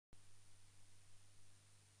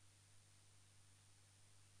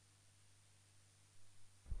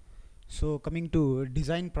So coming to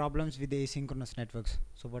design problems with asynchronous networks.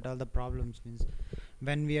 So what are the problems means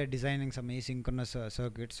when we are designing some asynchronous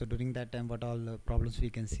circuits. So during that time, what all problems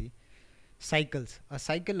we can see? Cycles. A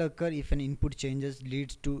cycle occur if an input changes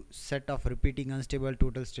leads to set of repeating unstable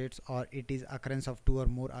total states, or it is occurrence of two or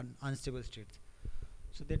more unstable states.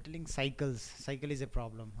 So they're telling cycles. Cycle is a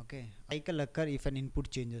problem. Okay. Cycle occur if an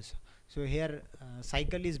input changes. So here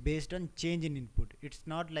cycle is based on change in input. It's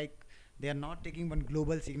not like they are not taking one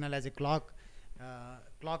global signal as a clock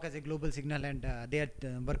as a global signal, and they are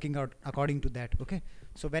working out according to that. Okay,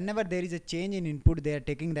 so whenever there is a change in input, they are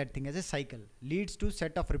taking that thing as a cycle, leads to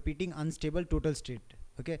set of repeating unstable total state.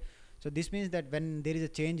 Okay, so this means that when there is a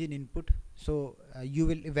change in input, so you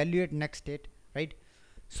will evaluate next state, right?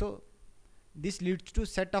 So this leads to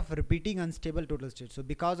set of repeating unstable total states. So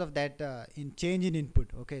because of that in change in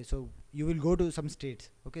input, okay, so you will go to some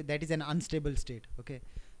states. Okay, that is an unstable state. Okay,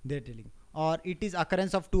 they're telling, or it is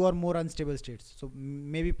occurrence of two or more unstable states. So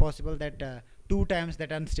maybe possible that two times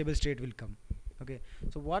that unstable state will come. Okay,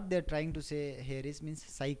 so what they're trying to say here is means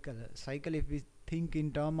cycle. If we think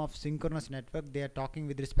in term of synchronous network, they are talking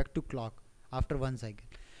with respect to clock after one cycle,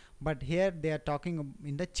 but here they are talking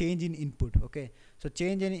in the change in input. Okay, so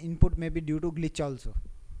change in input may be due to glitch also.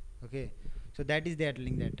 Okay, so that is they are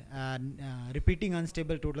telling that repeating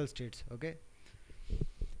unstable total states. Okay,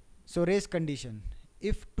 so race condition.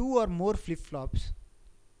 If two or more flip-flops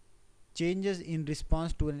changes in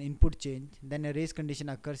response to an input change, then a race condition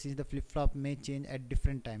occurs since the flip-flop may change at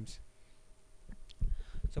different times.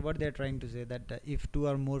 So what they are trying to say that if two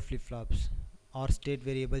or more flip-flops or state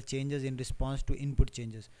variable changes in response to input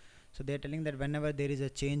changes, so they are telling that whenever there is a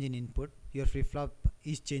change in input, your flip-flop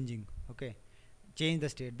is changing. Okay, change the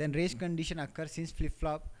state, then race condition occurs since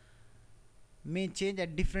flip-flop may change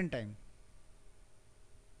at different time.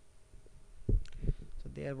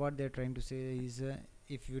 There what they're trying to say is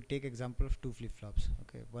if you take example of two flip-flops,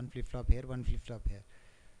 okay, one flip-flop here, one flip-flop here,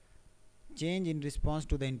 change in response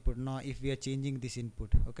to the input. Now if we are changing this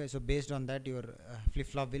input, okay, so based on that your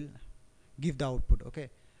flip-flop will give the output. Okay,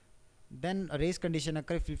 then a race condition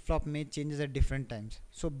occur, flip-flop may changes at different times.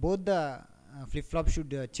 So both the flip-flop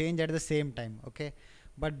should change at the same time. Okay,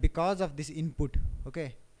 but because of this input,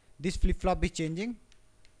 okay, this flip-flop is changing,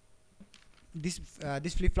 this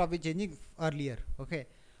flip-flop is changing earlier. Okay,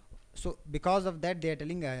 so because of that they are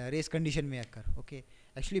telling race condition may occur. Okay,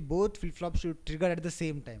 actually both flip-flops should trigger at the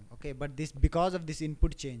same time. Okay, but this because of this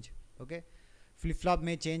input change, okay, flip-flop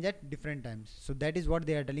may change at different times. So that is what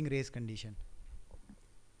they are telling race condition.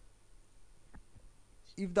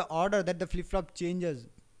 If the order that the flip-flop changes,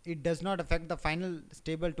 it does not affect the final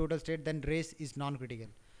stable total state, then race is non-critical.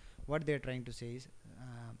 What they are trying to say is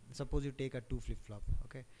suppose you take a two flip-flop.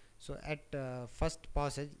 Okay, so at first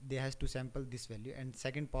passage they has to sample this value, and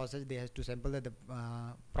second passage they has to sample the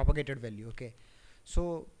propagated value. Okay,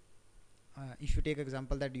 so if you take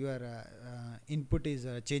example that your input is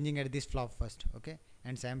changing at this flop first, okay,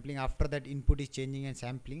 and sampling after that input is changing and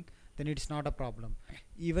sampling, then it's not a problem,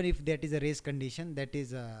 even if that is a race condition that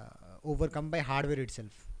is overcome by hardware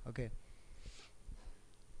itself. Okay,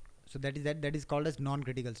 so that is called as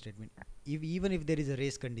non-critical statement. Even if there is a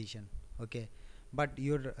race condition, okay, but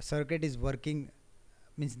your circuit is working,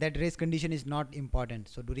 means that race condition is not important.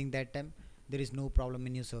 So during that time there is no problem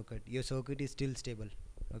in your circuit is still stable.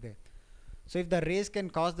 Okay, so if the race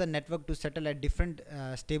can cause the network to settle at different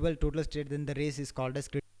stable total state, then the race is called as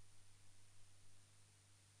critical.